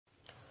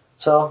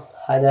So,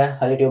 hi there,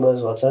 hello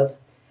tubers, what's up?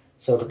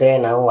 So today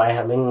now I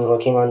have been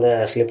working on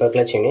the slipper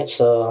clutch unit.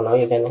 So now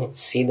you can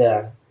see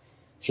the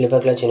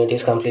slipper clutch unit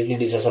is completely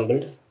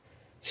disassembled.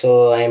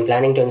 So I am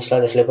planning to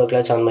install the slipper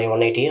clutch on my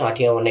 180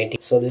 RTR 180.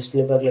 So this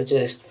slipper clutch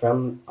is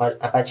from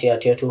Apache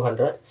RTR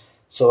 200.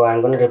 So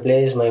I'm going to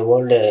replace my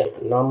old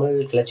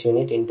normal clutch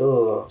unit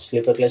into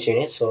slipper clutch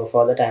unit. So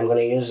for that I'm going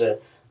to use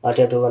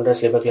RTR 200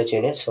 slipper clutch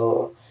unit.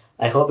 So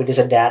I hope it is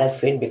a direct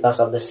fit because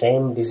of the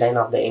same design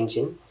of the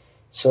engine.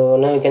 So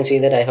now you can see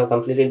that I have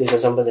completely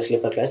disassembled the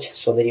slipper clutch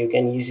so that you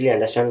can easily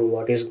understand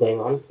what is going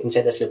on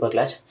inside the slipper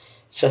clutch.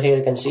 So here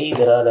you can see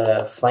there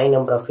are 5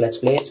 number of clutch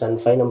plates and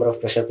 5 number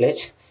of pressure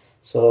plates.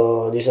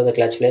 So these are the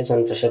clutch plates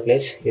and pressure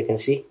plates you can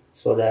see.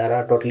 So there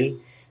are totally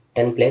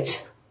 10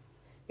 plates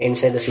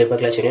inside the slipper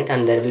clutch unit,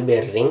 and there will be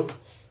a ring.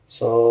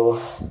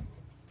 So,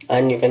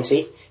 and you can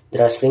see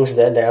there are springs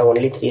there. There are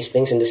only 3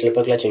 springs in the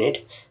slipper clutch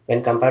unit.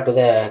 When compared to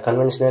the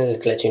conventional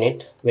clutch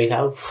unit, we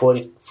have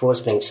 4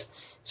 springs.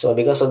 So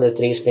because of the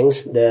 3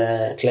 springs,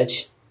 the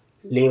clutch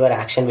lever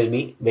action will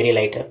be very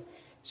lighter.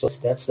 So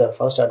that's the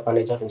first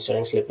advantage of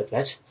installing slipper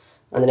clutch.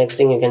 And the next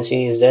thing you can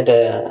see is that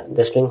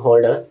the spring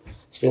holder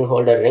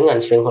ring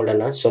and spring holder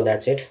nut. So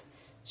that's it.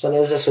 So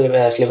there's the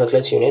slipper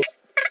clutch unit.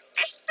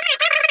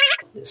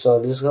 So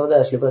this is how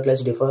the slipper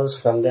clutch differs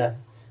from the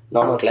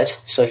normal clutch.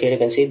 So here you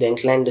can see the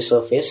inclined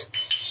surface.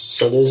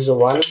 So this is the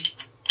one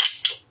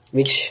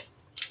which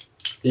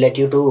let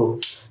you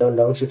to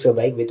downshift your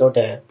bike without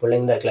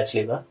pulling the clutch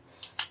lever.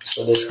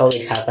 So this is how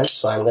it happens.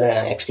 So I'm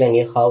gonna explain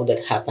you how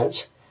that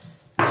happens.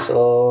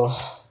 So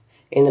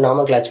in the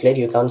normal clutch plate,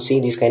 you can't see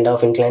these kind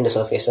of inclined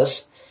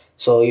surfaces.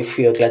 So if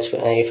your clutch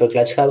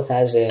hub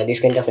has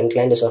these kind of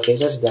inclined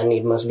surfaces, then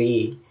it must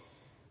be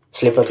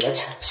slipper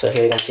clutch. So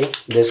here you can see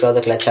this is how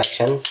the clutch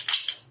action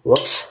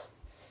works.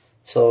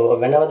 So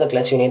whenever the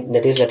clutch unit,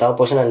 that is the top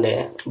portion and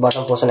the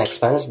bottom portion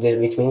expands,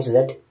 which means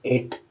that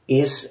it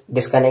is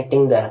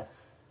disconnecting the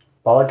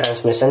power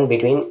transmission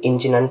between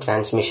engine and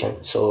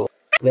transmission. So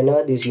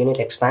whenever this unit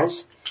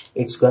expands,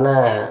 it's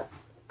gonna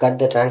cut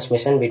the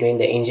transmission between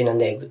the engine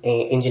and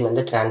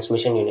the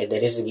transmission unit,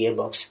 that is the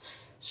gearbox.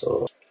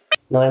 So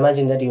now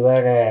imagine that you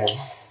are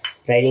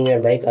riding your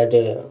bike at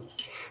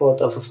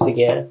 4th or 5th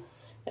gear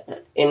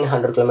in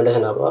 100 kilometers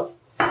an hour.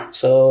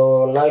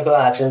 So now if you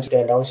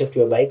accidentally downshift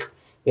your bike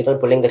without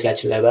pulling the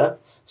clutch lever,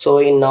 so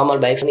in normal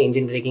bikes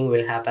engine braking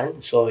will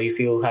happen. So if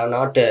you have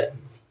not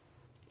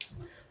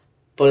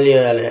pull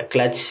your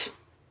clutch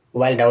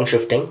while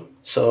downshifting,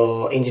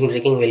 so engine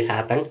braking will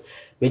happen,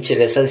 which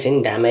results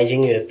in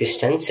damaging your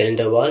piston,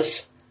 cylinder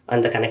walls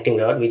and the connecting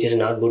rod, which is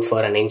not good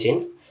for an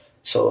engine.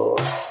 So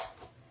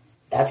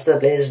that's the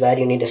place where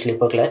you need a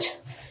slipper clutch.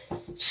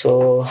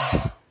 So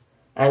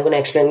I'm going to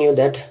explain you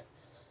that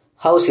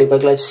how slipper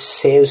clutch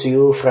saves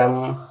you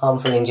from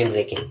harmful engine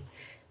braking.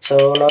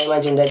 So now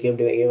imagine that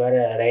you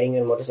are riding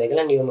your motorcycle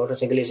and your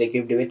motorcycle is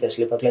equipped with a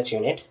slipper clutch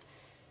unit.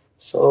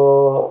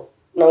 So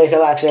now you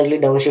have accidentally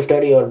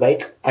downshifted your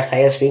bike at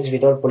higher speeds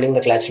without pulling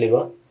the clutch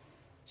lever.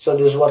 So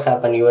this is what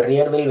happened. Your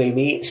rear wheel will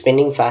be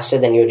spinning faster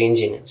than your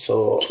engine.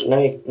 So now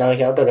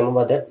you have to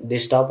remember that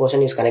this top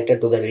portion is connected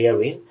to the rear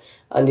wheel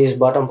and this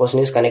bottom portion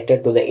is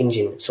connected to the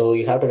engine. So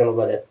you have to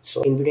remember that.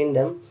 So in between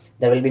them,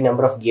 there will be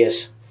number of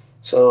gears.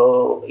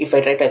 So if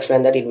I try to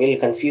explain that, it will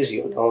confuse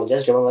you. Now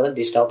just remember that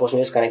this top portion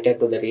is connected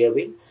to the rear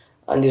wheel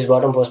and this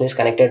bottom portion is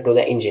connected to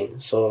the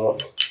engine. So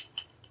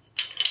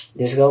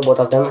this is how both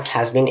of them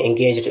has been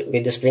engaged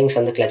with the springs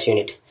and the clutch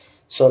unit.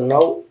 So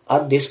now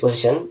at this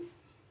position,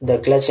 the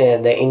clutch,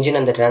 the engine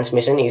and the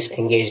transmission is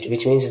engaged,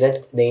 which means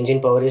that the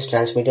engine power is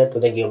transmitted to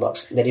the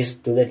gearbox, that is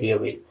to the rear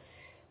wheel.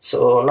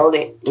 So now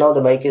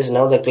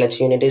the clutch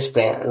unit is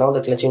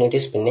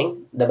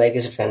spinning, the bike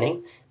is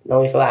running.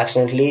 Now if you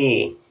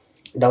accidentally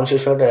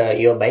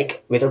downshifted your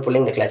bike without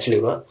pulling the clutch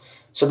lever,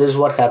 so this is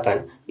what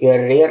happened. Your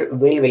rear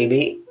wheel will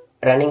be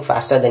running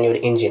faster than your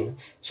engine.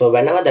 So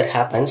whenever that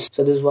happens,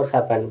 so this is what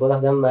happened. Both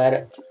of them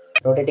were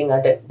rotating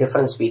at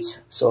different speeds.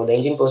 So the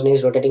engine portion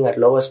is rotating at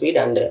lower speed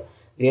and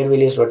rear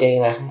wheel is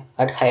rotating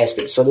at higher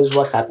speed. So this is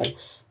what happened.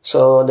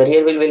 So the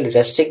rear wheel will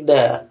restrict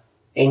the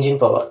engine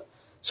power.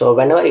 So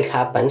whenever it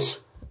happens,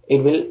 it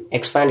will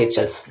expand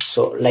itself.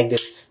 So like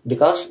this,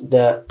 because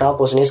the top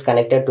portion is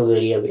connected to the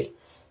rear wheel.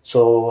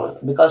 So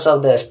because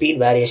of the speed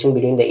variation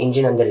between the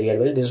engine and the rear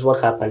wheel, this is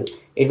what happened.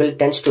 It will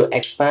tends to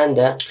expand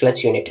the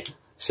clutch unit,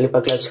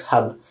 slipper clutch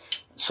hub.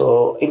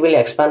 So it will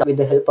expand with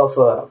the help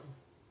of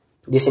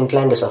this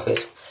inclined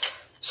surface.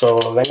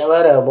 So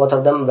whenever both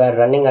of them were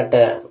running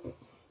at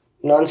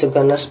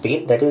non-synchronous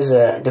speed, that is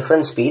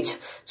different speeds,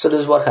 so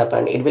this is what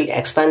happened. It will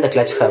expand the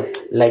clutch hub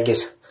like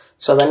this.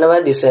 So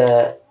whenever this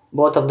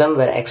both of them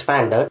were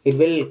expanded, it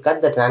will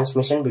cut the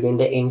transmission between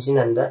the engine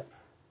and the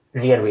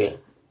rear wheel,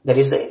 that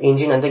is the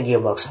engine and the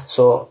gearbox.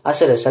 So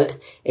as a result,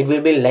 it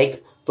will be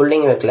like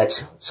pulling your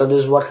clutch. So this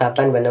is what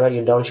happened whenever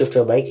you downshift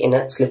your bike in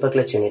a slipper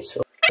clutch unit.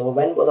 So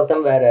when both of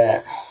them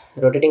were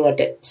rotating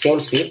at same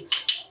speed,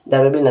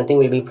 there will be nothing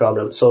will be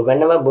problem. So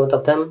whenever both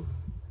of them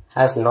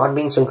has not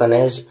been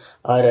synchronized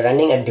or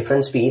running at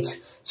different speeds,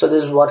 so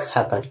this is what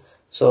happened.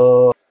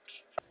 So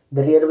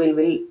the rear wheel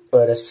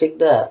will restrict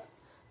the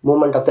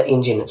movement of the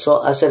engine.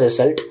 So as a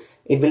result,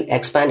 it will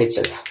expand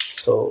itself.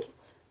 So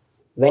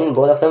when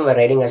both of them were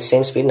riding at the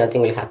same speed,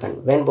 nothing will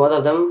happen. When both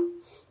of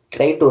them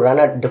try to run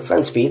at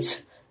different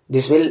speeds,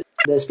 the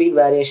speed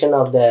variation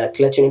of the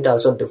clutch unit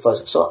also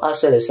differs. So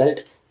as a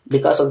result,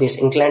 because of this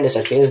inclined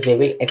surface, they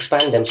will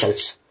expand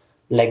themselves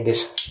like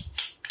this.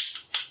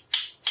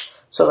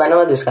 So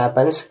whenever this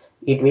happens,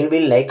 it will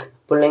be like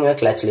pulling a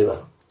clutch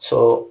lever.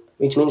 So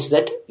which means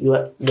that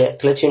the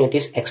clutch unit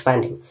is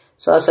expanding.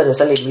 So as a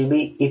result, it will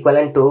be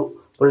equivalent to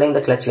pulling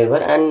the clutch lever,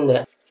 and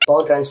the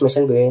power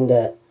transmission between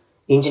the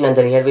engine and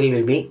the rear wheel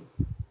will be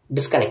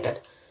disconnected.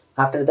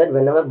 After that,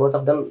 whenever both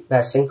of them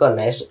are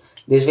synchronized,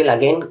 this will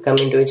again come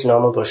into its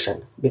normal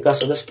position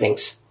because of the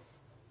springs.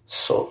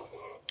 So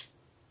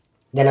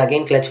then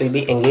again clutch will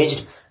be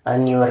engaged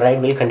and your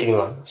ride will continue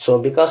on. So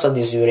because of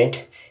this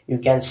unit, you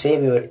can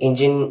save your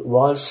engine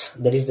walls,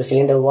 that is the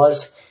cylinder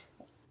walls,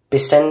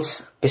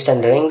 pistons,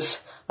 piston rings,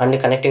 and the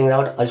connecting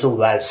rod, also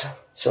valves.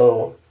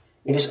 So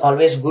it is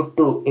always good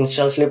to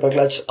install slipper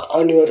clutch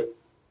on your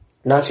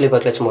non-slipper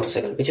clutch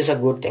motorcycle, which is a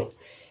good thing.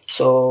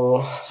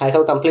 So I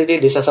have completely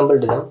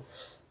disassembled them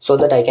so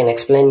that I can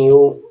explain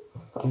you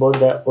about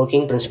the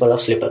working principle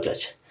of slipper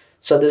clutch.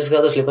 So this is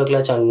how the slipper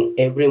clutch on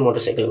every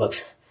motorcycle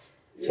works.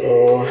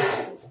 So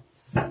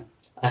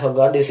I have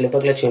got this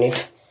slipper clutch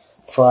unit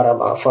for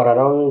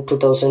around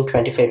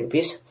 2025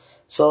 rupees.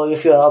 So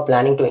if you are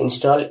planning to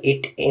install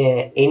it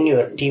in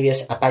your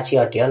TVS Apache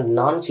or your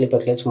non-slipper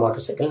clutch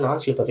motorcycle,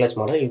 non-slipper clutch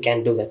model, you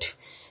can do that.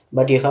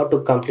 But you have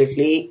to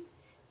completely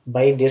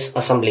buy this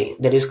assembly,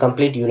 that is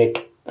complete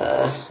unit.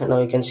 Now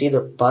you can see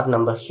the part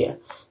number here.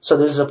 So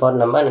this is the part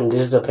number and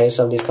this is the price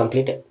of this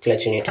complete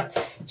clutch unit.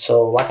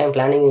 So what I'm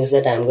planning is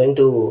that I'm going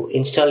to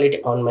install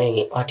it on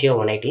my RTO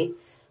 180.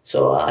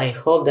 So I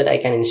hope that I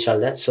can install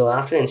that. So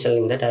after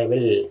installing that, I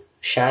will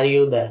share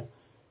you the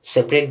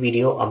separate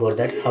video about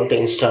that, how to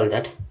install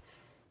that.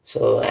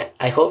 So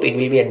I hope it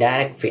will be a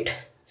direct fit.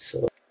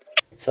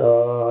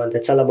 So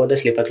that's all about the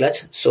slipper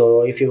clutch.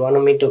 So if you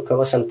want me to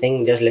cover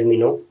something, just let me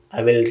know.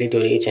 I will read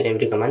to each and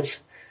every comments.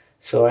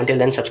 So until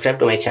then, subscribe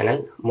to my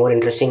channel. More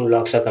interesting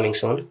vlogs are coming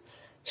soon.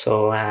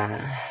 So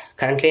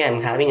currently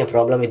I'm having a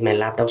problem with my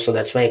laptop, so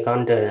that's why I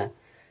can't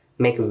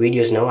make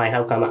videos now. I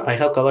have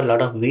covered a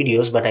lot of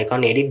videos, but I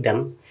can't edit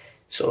them.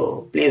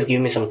 So please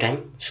give me some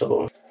time.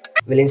 So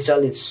we'll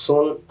install it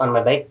soon on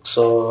my bike.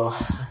 So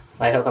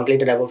I have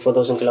completed about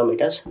 4,000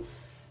 kilometers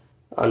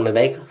on my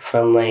bike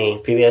from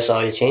my previous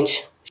oil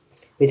change.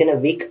 Within a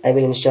week, I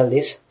will install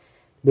this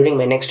during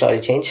my next oil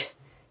change.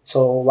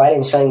 So while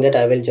installing that,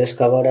 I will just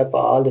cover up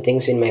all the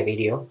things in my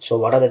video. So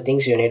what are the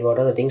things you need, what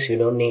are the things you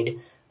don't need,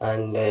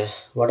 and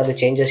what are the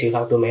changes you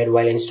have to make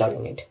while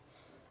installing it.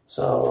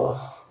 So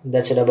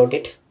that's it about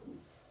it.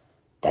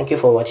 Thank you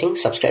for watching.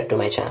 Subscribe to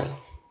my channel.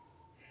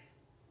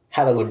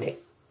 Have a good day.